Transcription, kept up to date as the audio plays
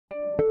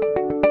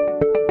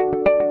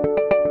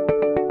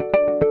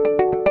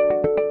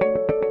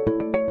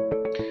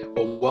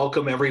Well,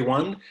 welcome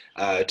everyone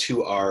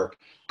to our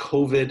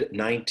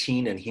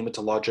COVID-19 and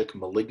Hematologic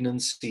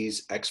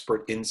Malignancies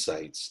Expert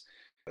Insights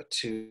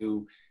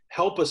to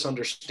help us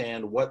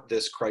understand what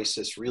this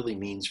crisis really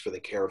means for the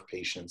care of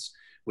patients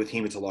with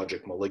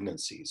hematologic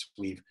malignancies.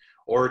 We've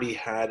already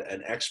had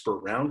an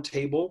expert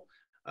roundtable,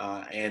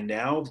 and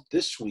now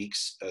this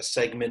week's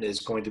segment is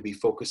going to be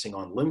focusing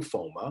on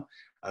lymphoma,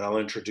 and I'll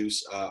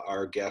introduce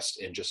our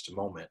guest in just a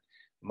moment.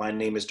 My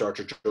name is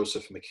Dr.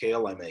 Joseph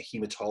Mikhael. I'm a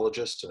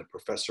hematologist and a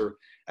professor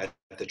at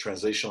the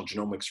Translational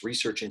Genomics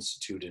Research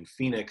Institute in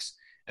Phoenix,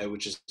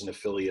 which is an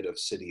affiliate of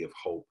City of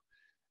Hope.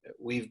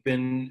 We've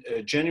been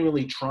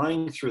genuinely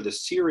trying through the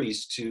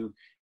series to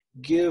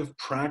give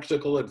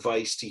practical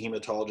advice to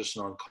hematologists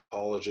and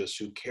oncologists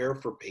who care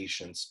for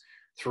patients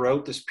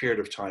throughout this period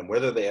of time,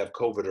 whether they have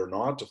COVID or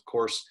not. Of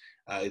course,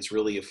 it's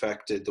really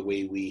affected the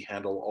way we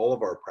handle all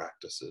of our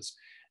practices.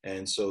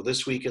 And so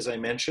this week, as I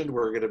mentioned,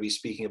 we're going to be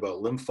speaking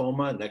about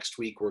lymphoma. Next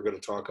week, we're going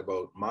to talk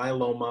about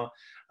myeloma.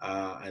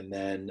 And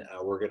then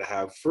we're going to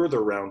have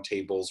further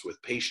roundtables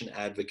with patient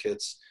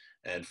advocates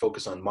and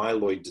focus on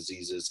myeloid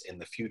diseases in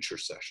the future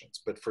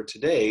sessions. But for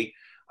today,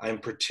 I'm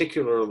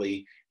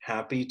particularly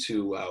happy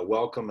to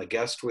welcome a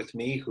guest with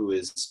me who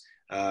is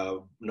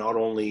not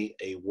only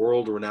a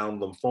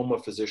world-renowned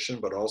lymphoma physician,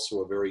 but also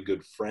a very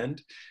good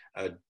friend.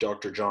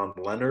 Dr. John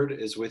Leonard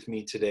is with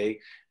me today.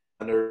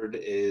 Leonard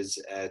is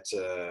at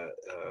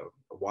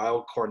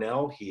Weill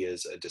Cornell. He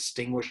is a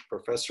distinguished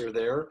professor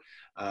there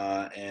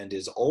and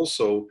is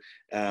also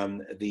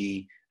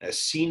the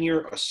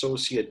Senior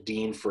Associate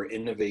Dean for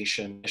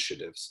Innovation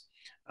Initiatives.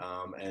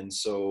 And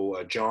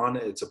so, John,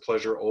 it's a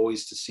pleasure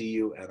always to see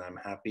you, and I'm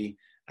happy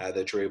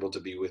that you're able to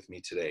be with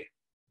me today.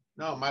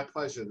 No, my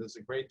pleasure. This is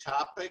a great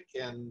topic,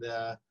 and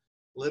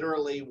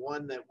literally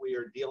one that we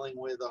are dealing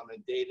with on a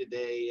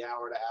day-to-day,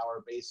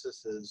 hour-to-hour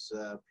basis as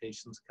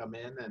patients come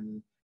in,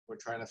 and we're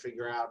trying to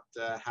figure out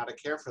how to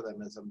care for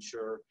them, as I'm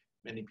sure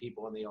many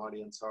people in the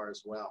audience are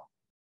as well.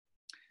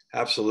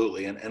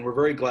 Absolutely. And we're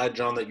very glad,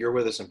 John, that you're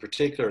with us in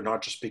particular,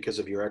 not just because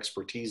of your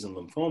expertise in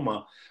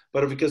lymphoma,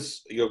 but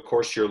because, of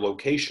course, your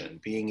location,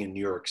 being in New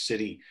York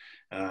City.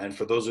 And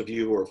for those of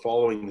you who are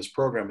following this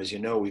program, as you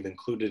know, we've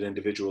included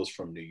individuals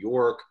from New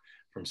York,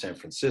 from San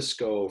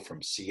Francisco,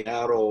 from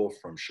Seattle,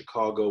 from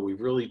Chicago.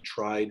 We've really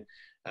tried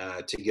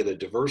to get a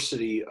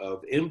diversity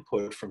of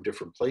input from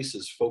different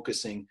places,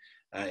 focusing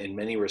in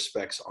many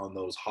respects on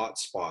those hot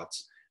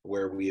spots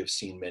where we have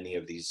seen many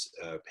of these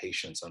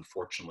patients,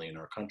 unfortunately, in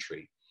our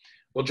country.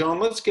 Well, John,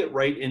 let's get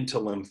right into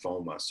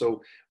lymphoma.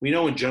 So we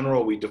know in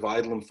general we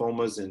divide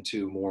lymphomas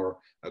into more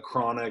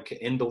chronic,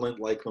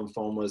 indolent-like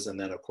lymphomas, and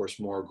then, of course,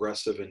 more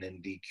aggressive and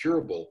indeed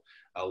curable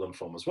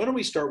lymphomas. Why don't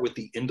we start with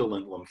the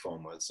indolent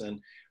lymphomas? And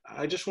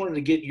I just wanted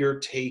to get your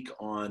take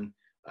on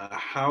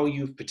how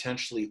you've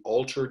potentially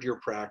altered your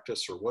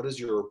practice, or what has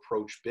your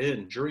approach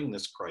been during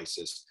this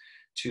crisis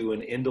to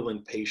an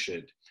indolent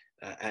patient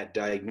at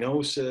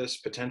diagnosis,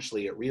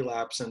 potentially at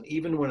relapse, and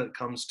even when it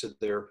comes to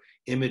their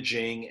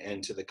imaging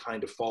and to the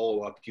kind of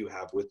follow-up you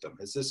have with them.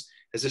 Has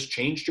this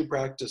changed your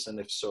practice, and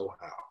if so,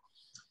 how?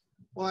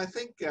 Well, I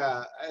think,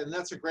 and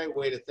that's a great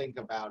way to think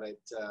about it,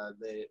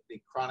 the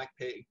chronic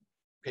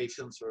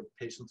patients or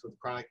patients with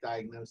chronic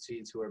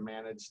diagnoses who are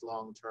managed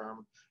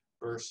long-term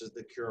versus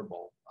the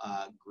curable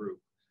group.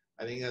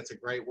 I think that's a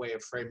great way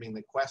of framing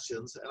the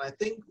questions. And I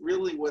think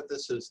really what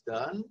this has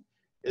done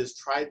is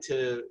tried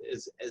to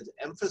is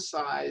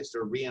emphasized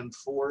or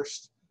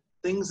reinforced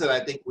things that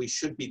I think we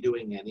should be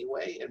doing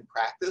anyway in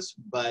practice,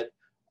 but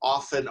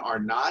often are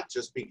not,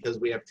 just because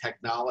we have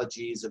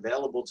technologies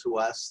available to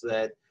us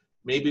that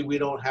maybe we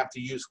don't have to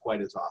use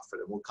quite as often.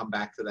 And we'll come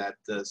back to that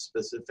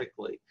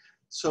specifically.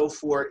 So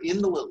for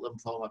indolent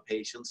lymphoma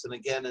patients, and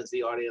again, as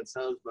the audience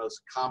knows, most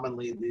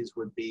commonly these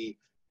would be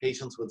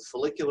patients with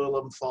follicular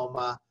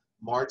lymphoma,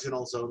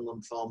 marginal zone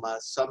lymphoma,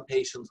 some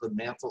patients with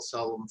mantle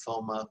cell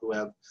lymphoma who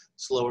have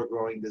slower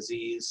growing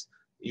disease.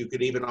 You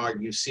could even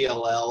argue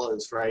CLL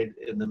is right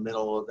in the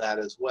middle of that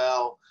as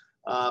well.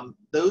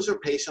 Those are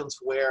patients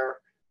where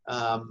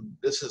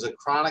this is a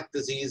chronic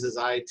disease, as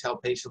I tell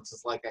patients,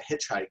 it's like a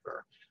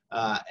hitchhiker.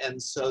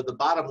 And so the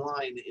bottom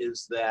line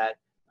is that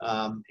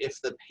if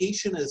the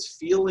patient is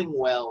feeling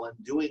well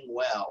and doing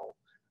well,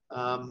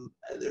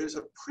 there's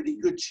a pretty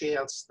good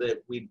chance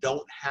that we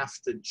don't have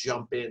to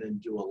jump in and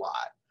do a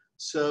lot.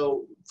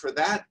 So for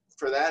that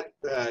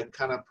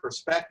kind of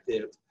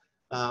perspective,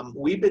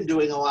 we've been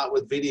doing a lot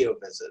with video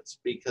visits,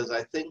 because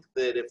I think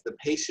that if the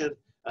patient,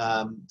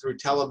 through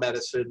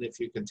telemedicine, if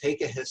you can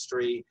take a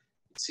history,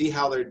 see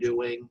how they're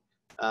doing,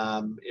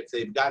 if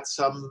they've got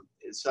some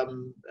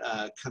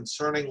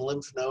concerning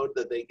lymph node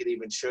that they could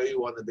even show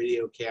you on the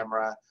video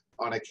camera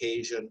on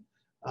occasion,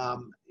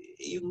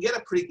 you can get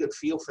a pretty good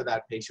feel for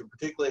that patient,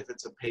 particularly if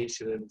it's a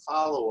patient in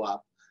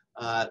follow-up,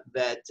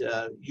 that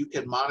you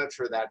can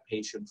monitor that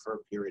patient for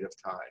a period of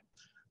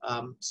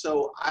time.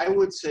 So I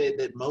would say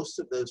that most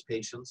of those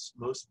patients,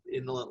 most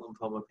indolent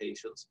lymphoma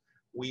patients,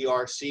 we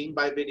are seeing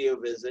by video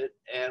visit,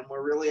 and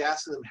we're really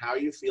asking them, how are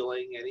you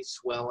feeling? Any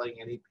swelling,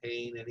 any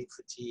pain, any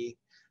fatigue,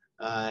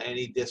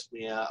 any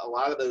dyspnea? A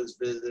lot of those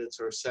visits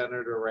are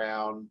centered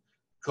around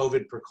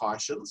COVID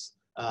precautions.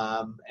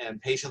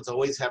 And patients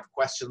always have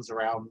questions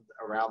around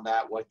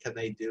that. What can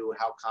they do?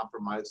 How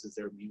compromised is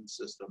their immune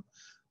system?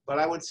 But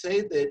I would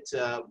say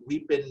that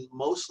we've been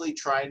mostly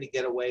trying to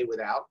get away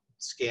without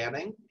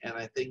scanning. And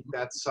I think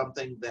that's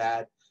something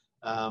that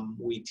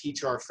we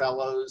teach our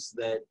fellows,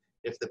 that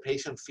if the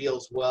patient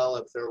feels well,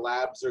 if their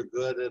labs are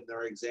good and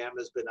their exam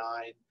is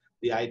benign,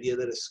 the idea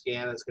that a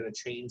scan is going to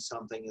change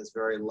something is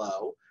very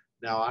low.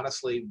 Now,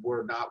 honestly,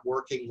 we're not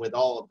working with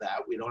all of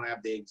that. We don't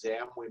have the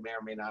exam. We may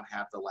or may not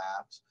have the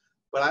labs.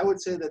 But I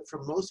would say that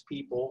for most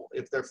people,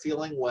 if they're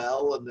feeling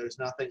well and there's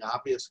nothing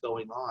obvious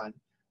going on,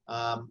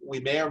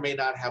 we may or may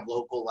not have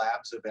local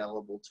labs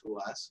available to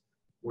us.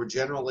 We're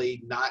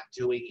generally not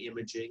doing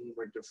imaging.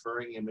 We're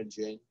deferring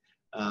imaging,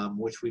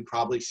 which we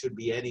probably should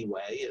be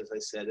anyway, as I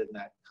said, in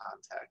that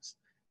context.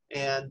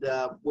 And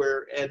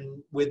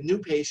with new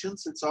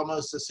patients, it's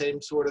almost the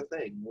same sort of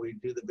thing. We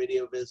do the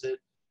video visit.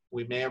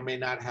 We may or may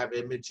not have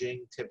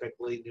imaging.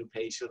 Typically, new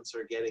patients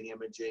are getting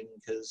imaging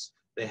because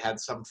they had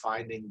some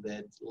finding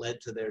that led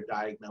to their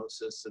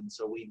diagnosis, and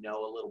so we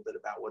know a little bit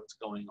about what's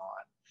going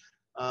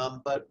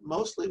on. But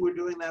mostly we're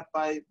doing that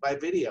by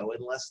video,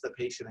 unless the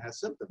patient has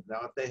symptoms.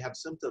 Now, if they have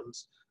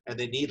symptoms and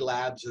they need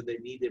labs or they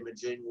need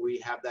imaging, we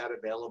have that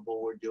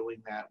available. We're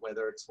doing that,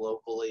 whether it's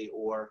locally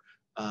or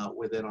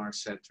within our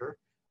center.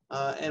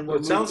 And well,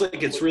 it sounds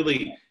like it's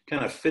really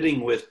kind of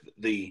fitting with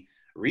the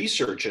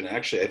research, and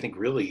actually I think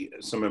really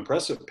some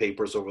impressive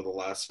papers over the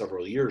last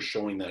several years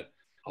showing that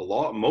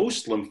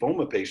most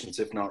lymphoma patients,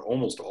 if not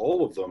almost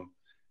all of them,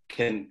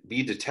 can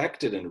be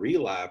detected and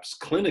relapse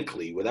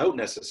clinically without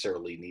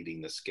necessarily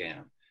needing the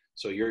scan.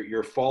 So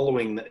you're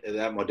following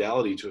that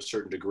modality to a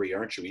certain degree,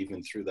 aren't you,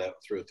 even through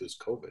this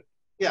COVID?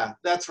 Yeah,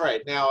 that's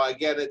right. Now,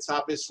 again, it's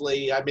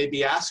obviously, I may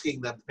be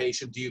asking the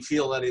patient, do you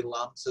feel any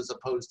lumps, as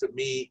opposed to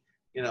me,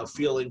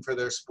 feeling for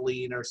their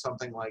spleen or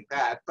something like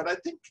that. But I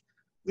think,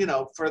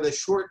 for the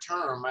short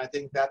term, I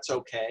think that's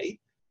okay,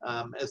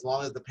 as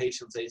long as the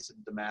patient's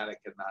asymptomatic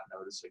and not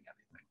noticing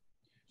anything.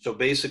 So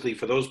basically,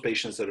 for those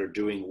patients that are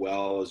doing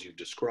well, as you've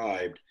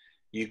described,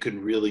 you can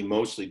really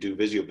mostly do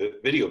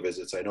video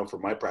visits. I know for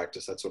my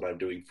practice, that's what I'm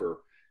doing for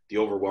the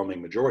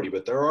overwhelming majority,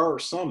 but there are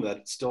some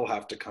that still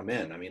have to come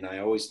in. I mean, I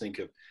always think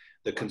of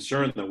the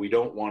concern that we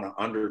don't want to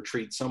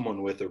undertreat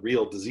someone with a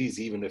real disease,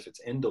 even if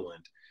it's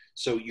indolent.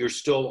 So you're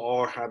still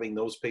are having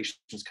those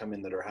patients come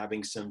in that are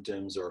having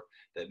symptoms or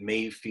that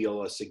may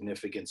feel a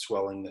significant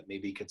swelling that may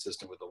be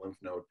consistent with a lymph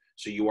node.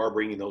 So you are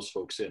bringing those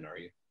folks in, are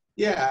you?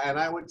 Yeah, and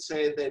I would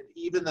say that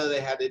even though they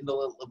had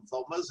indolent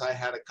lymphomas, I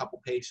had a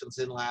couple patients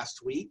in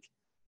last week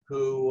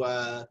who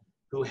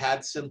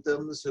had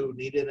symptoms, who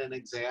needed an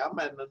exam,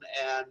 and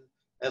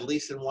at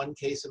least in one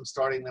case, I'm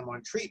starting them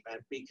on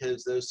treatment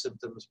because those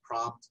symptoms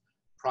prompt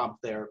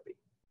therapy.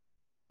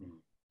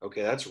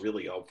 Okay, that's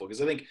really helpful,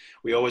 because I think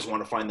we always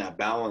want to find that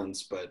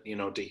balance, but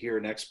to hear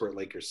an expert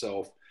like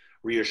yourself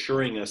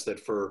reassuring us that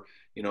for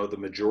the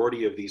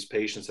majority of these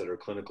patients that are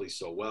clinically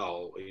so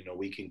well,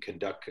 we can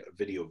conduct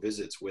video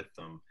visits with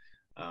them,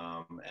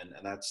 and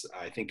that's,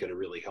 I think, going to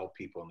really help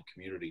people in the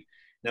community.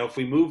 Now, if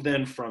we move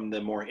then from the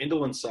more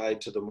indolent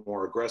side to the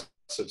more aggressive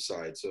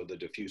side, so the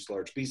diffuse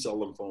large B-cell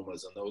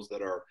lymphomas and those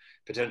that are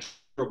potentially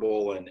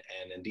curable and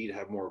indeed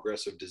have more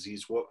aggressive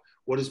disease,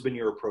 what has been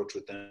your approach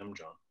with them,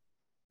 John?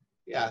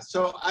 Yeah,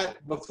 so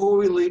before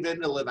we leave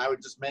indolent, I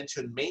would just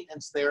mention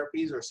maintenance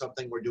therapies are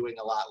something we're doing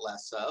a lot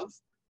less of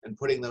and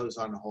putting those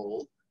on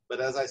hold.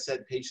 But as I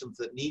said, patients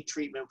that need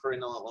treatment for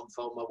indolent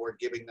lymphoma, we're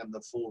giving them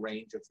the full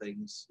range of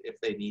things if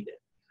they need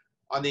it.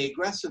 On the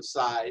aggressive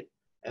side,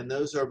 and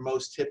those are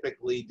most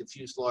typically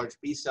diffuse large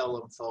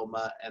B-cell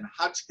lymphoma and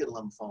Hodgkin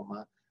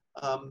lymphoma,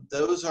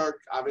 those are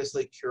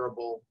obviously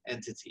curable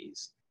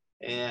entities.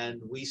 And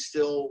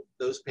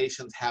those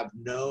patients have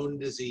known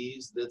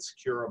disease that's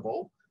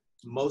curable.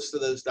 Most of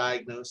those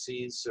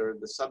diagnoses, or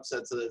the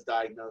subsets of those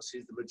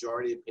diagnoses, the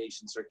majority of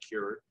patients are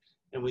cured,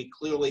 and we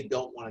clearly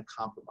don't want to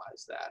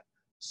compromise that.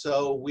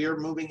 So we're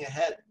moving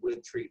ahead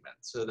with treatment.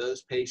 So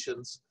those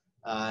patients,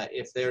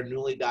 if they're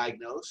newly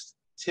diagnosed,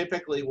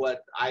 typically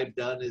what I've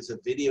done is a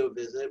video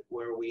visit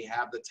where we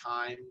have the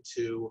time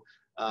to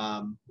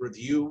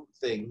review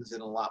things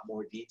in a lot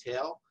more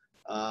detail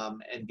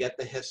and get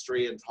the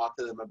history and talk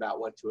to them about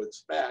what to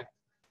expect.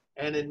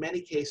 And in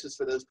many cases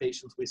for those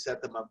patients, we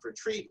set them up for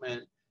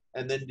treatment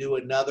and then do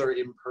another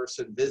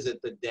in-person visit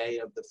the day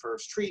of the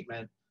first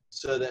treatment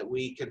so that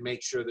we can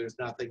make sure there's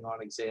nothing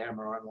on exam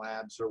or on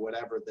labs or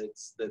whatever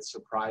that's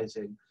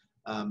surprising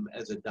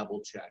as a double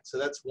check. So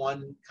that's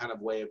one kind of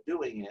way of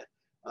doing it.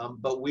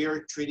 But we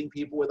are treating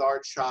people with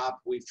R-CHOP.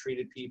 We've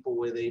treated people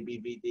with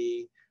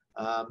ABVD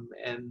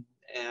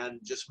and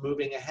just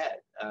moving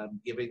ahead,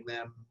 giving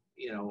them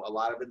a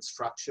lot of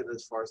instruction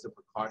as far as the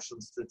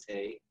precautions to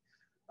take.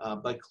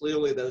 But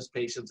clearly those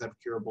patients have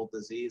curable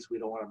disease. We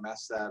don't want to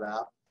mess that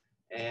up.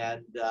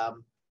 And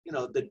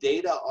the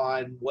data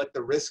on what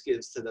the risk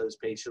is to those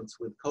patients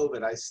with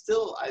COVID, I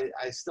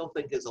still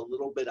think is a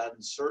little bit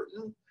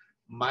uncertain.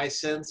 My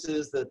sense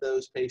is that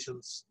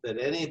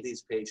any of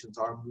these patients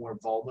are more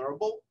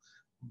vulnerable,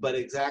 but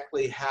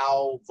exactly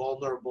how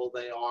vulnerable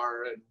they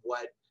are and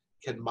what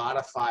can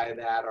modify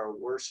that or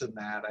worsen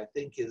that, I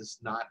think is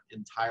not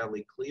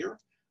entirely clear.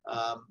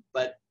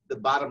 But the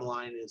bottom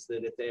line is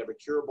that if they have a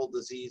curable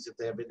disease, if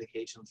they have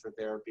indications for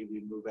therapy,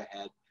 we move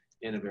ahead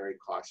in a very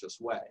cautious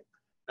way.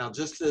 Now,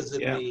 just as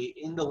in the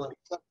indolent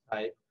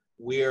subtype,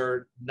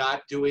 we're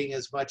not doing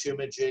as much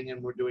imaging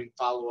and we're doing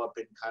follow-up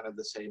in kind of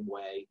the same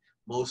way,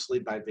 mostly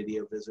by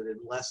video visit,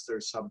 unless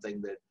there's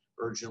something that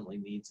urgently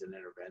needs an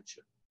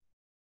intervention.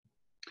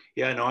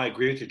 Yeah, no, I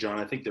agree with you, John.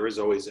 I think there is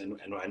always, and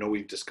I know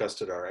we've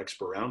discussed at our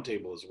expert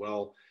roundtable as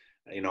well,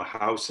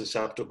 how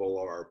susceptible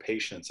are our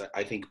patients.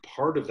 I think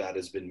part of that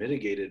has been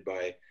mitigated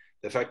by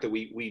the fact that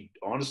we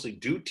honestly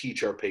do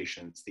teach our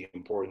patients the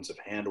importance of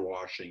hand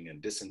washing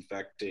and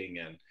disinfecting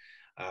and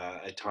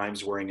at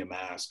times wearing a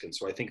mask. And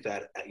so I think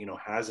that,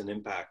 has an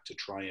impact to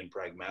try and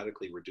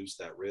pragmatically reduce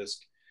that risk.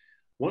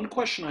 One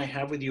question I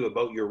have with you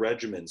about your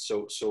regimen.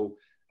 So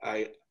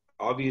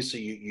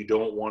obviously you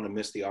don't want to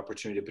miss the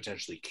opportunity to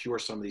potentially cure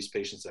some of these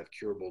patients that have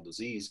curable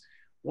disease.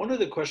 One of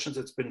the questions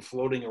that's been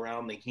floating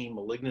around the heme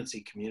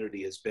malignancy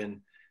community has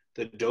been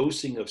the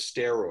dosing of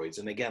steroids.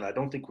 And again, I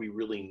don't think we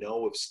really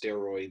know if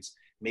steroids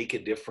make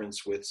a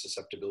difference with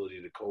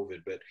susceptibility to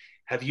COVID, but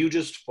have you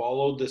just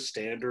followed the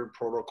standard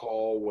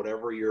protocol,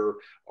 whatever your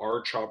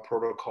R-CHOP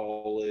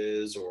protocol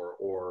is,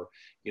 or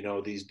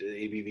these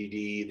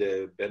ABVD,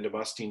 the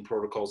bendamustine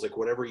protocols, like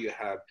whatever you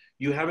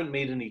haven't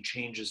made any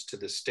changes to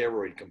the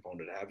steroid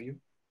component, have you?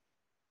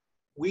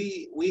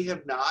 We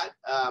have not.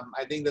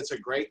 I think that's a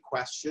great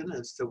question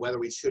as to whether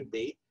we should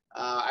be.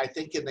 I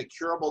think in the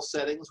curable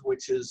settings,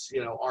 which is,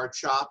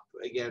 R-CHOP,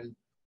 again,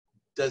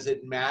 does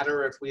it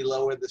matter if we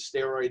lower the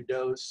steroid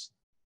dose?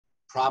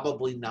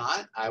 Probably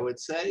not, I would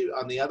say.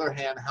 On the other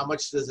hand, how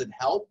much does it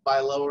help by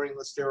lowering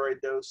the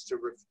steroid dose to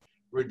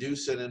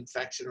reduce an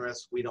infection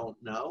risk? We don't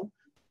know.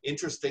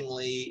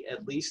 Interestingly,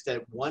 at least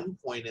at one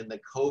point in the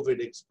COVID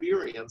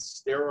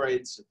experience,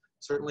 steroids,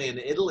 certainly in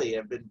Italy,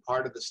 have been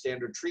part of the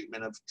standard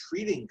treatment of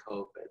treating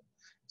COVID.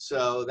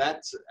 So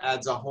that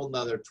adds a whole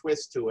nother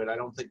twist to it. I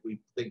don't think we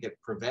think it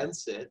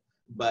prevents it,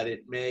 but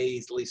it may,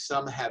 at least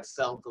some have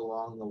felt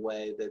along the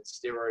way, that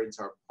steroids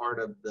are part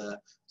of the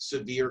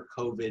severe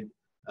COVID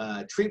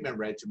treatment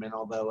regimen,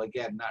 although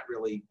again, not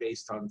really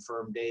based on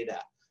firm data.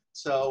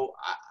 So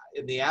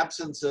in the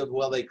absence of,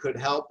 well, they could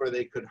help or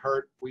they could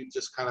hurt, we've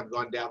just kind of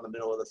gone down the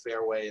middle of the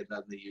fairway and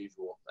done the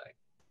usual thing.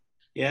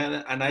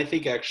 Yeah, and I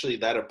think actually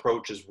that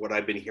approach is what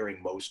I've been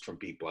hearing most from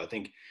people. I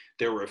think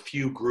there were a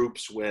few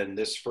groups when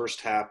this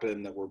first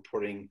happened that were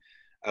putting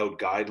out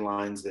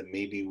guidelines that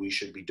maybe we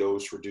should be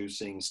dose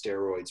reducing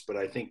steroids. But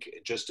I think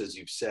just as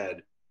you've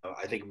said,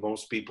 I think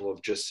most people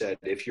have just said,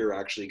 if you're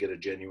actually going to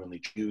genuinely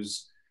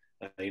choose,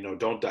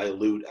 don't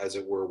dilute, as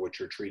it were, what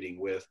you're treating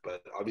with.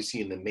 But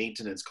obviously in the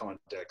maintenance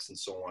context and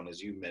so on, as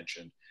you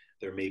mentioned,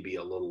 there may be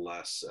a little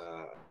less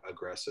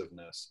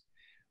aggressiveness.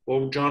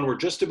 Well, John, we're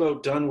just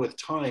about done with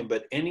time,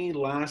 but any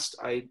last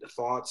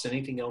thoughts,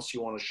 anything else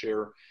you want to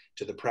share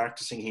to the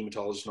practicing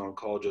hematologists and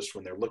oncologists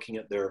when they're looking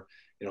at their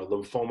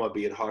lymphoma,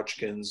 be it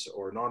Hodgkin's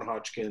or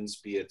non-Hodgkin's,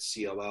 be it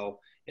CLL,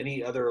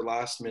 any other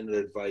last minute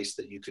advice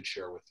that you could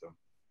share with them?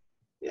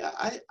 Yeah,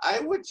 I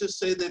would just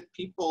say that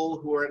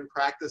people who are in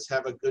practice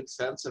have a good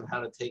sense of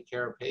how to take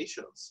care of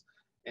patients.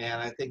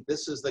 And I think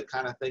this is the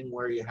kind of thing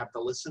where you have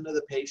to listen to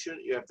the patient,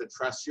 you have to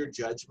trust your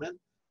judgment,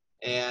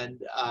 and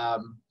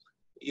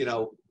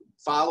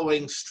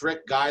following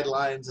strict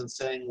guidelines and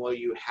saying, well,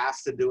 you have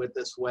to do it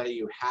this way,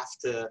 you have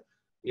to,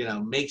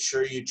 make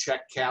sure you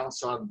check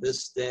counts on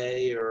this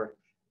day, or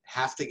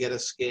have to get a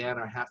scan,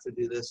 or have to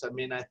do this. I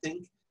mean, I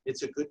think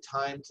it's a good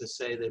time to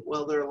say that,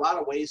 well, there are a lot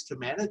of ways to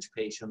manage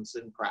patients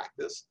in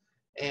practice.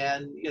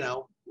 And,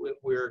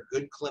 we're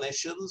good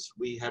clinicians,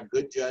 we have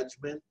good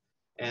judgment,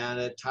 and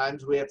at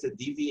times we have to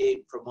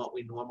deviate from what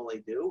we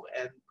normally do.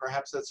 And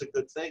perhaps that's a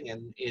good thing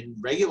in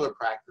regular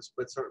practice,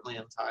 but certainly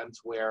in times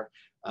where,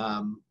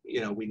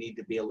 we need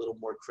to be a little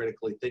more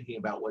critically thinking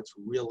about what's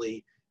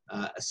really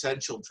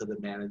essential to the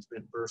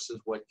management versus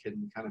what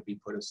can kind of be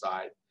put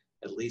aside,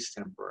 at least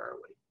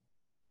temporarily.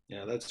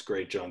 Yeah, that's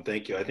great, John.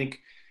 Thank you. I think,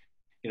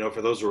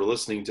 for those who are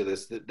listening to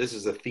this, this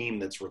is a theme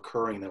that's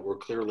recurring that we're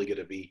clearly going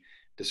to be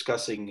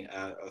discussing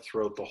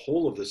throughout the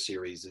whole of the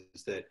series,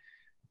 is that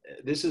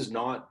this has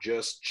not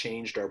just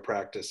changed our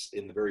practice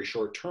in the very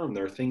short term.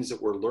 There are things that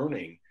we're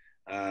learning,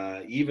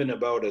 even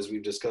about, as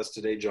we've discussed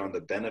today, John, the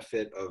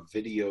benefit of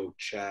video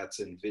chats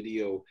and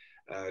video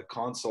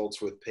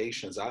consults with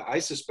patients. I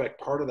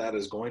suspect part of that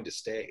is going to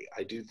stay.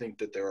 I do think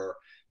that there are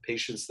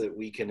patients that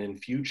we can in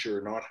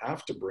future not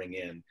have to bring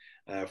in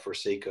for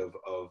sake of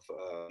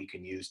we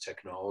can use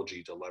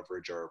technology to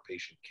leverage our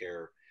patient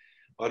care.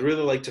 I'd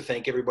really like to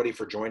thank everybody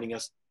for joining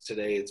us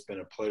today. It's been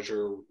a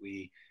pleasure.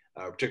 We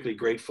are particularly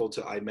grateful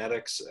to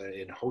Imedex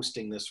in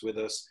hosting this with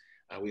us.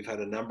 We've had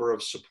a number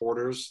of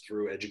supporters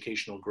through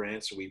educational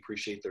grants, so we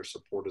appreciate their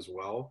support as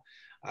well.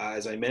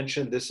 As I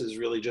mentioned, this is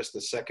really just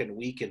the second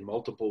week in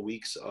multiple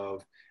weeks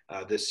of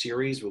this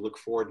series. We look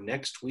forward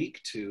next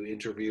week to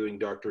interviewing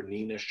Dr.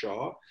 Nina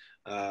Shaw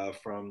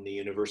from the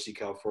University of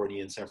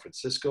California in San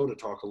Francisco to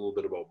talk a little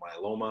bit about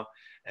myeloma,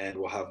 and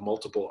we'll have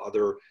multiple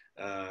other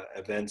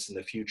events in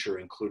the future,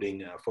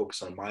 including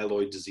focus on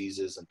myeloid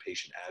diseases and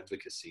patient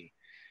advocacy.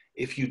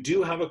 If you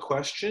do have a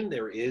question,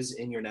 there is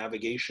in your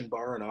navigation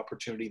bar an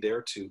opportunity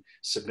there to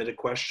submit a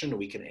question.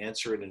 We can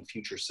answer it in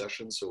future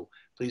sessions, so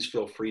please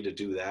feel free to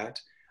do that.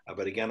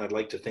 But again, I'd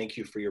like to thank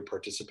you for your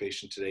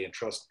participation today and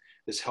trust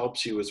this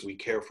helps you as we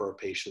care for our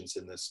patients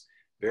in this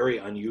very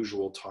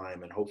unusual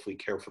time and hopefully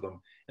care for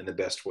them in the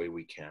best way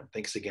we can.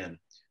 Thanks again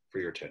for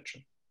your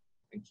attention.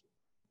 Thank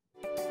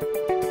you.